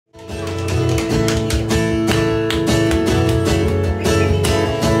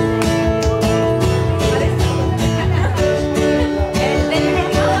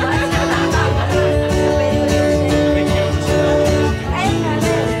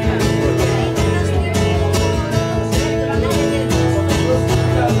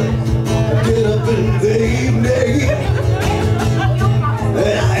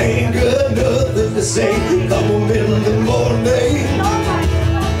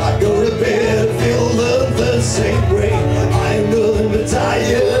same way. I am nothing but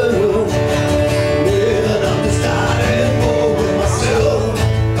tired. Well, I'm just dying more with myself.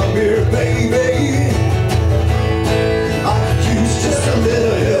 Come here, baby. I could use just a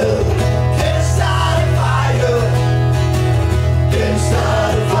little help. Can't start a fire. Can't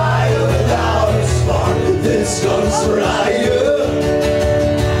start a fire without a spark. This gun's for hire.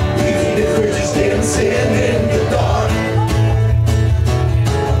 Even if we're just dancing in the dark.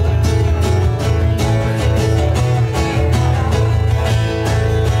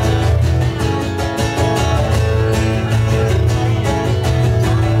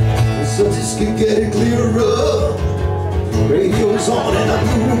 So just can get it clearer. Radio's on and I'm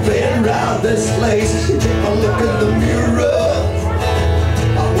moving around this place. Take a look in the mirror.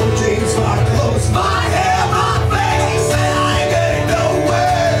 I want to change my clothes, my hair, my face, and I ain't getting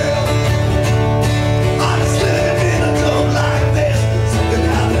nowhere. I'm just living in a dome like this. Something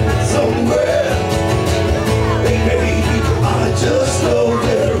happening somewhere. Hey baby, I just know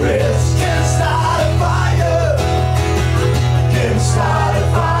there is. Can't start a fire. Can't start a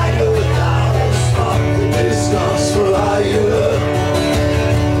fire without a spark. This gun's for hire.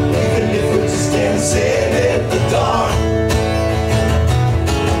 Even if we're just dancing in the dark.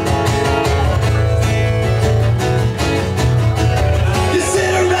 You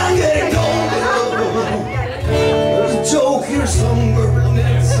sit around getting older. There's a joke here somewhere and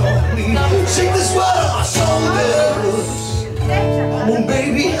it's on me. Shake this world on my shoulders. Come on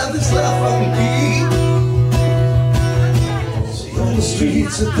baby, nothing's left on me. See on the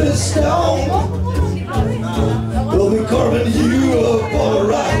streets of this town, we'll be carving you up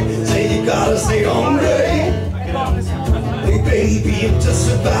alright. Say you gotta stay hungry. Hey baby, I'm just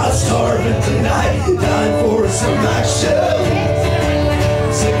about starving tonight. Dying for some action.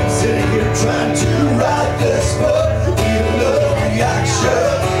 Sick of sitting here trying to write this book. Need another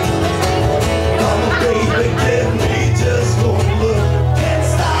reaction. Come on baby, give me just one look. Can't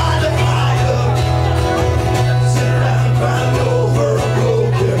start a fire. Sit around crying over a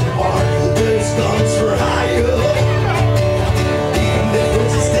broken heart. This comes for hire. Even if we're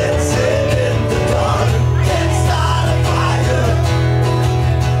just dancing in the dark. Can't start a fire.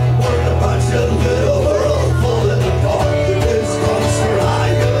 We're a bunch of little world falling apart. This comes for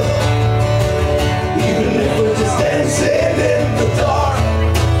hire. Even if we're just dancing in the dark.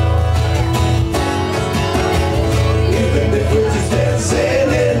 Even if we're just dancing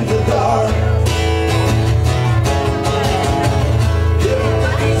in the dark.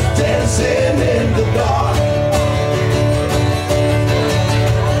 Dancing in the dark.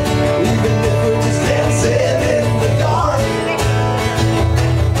 Even if we're just dancing in the dark.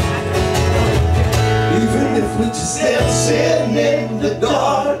 Even if we're just dancing in the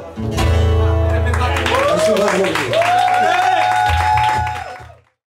dark.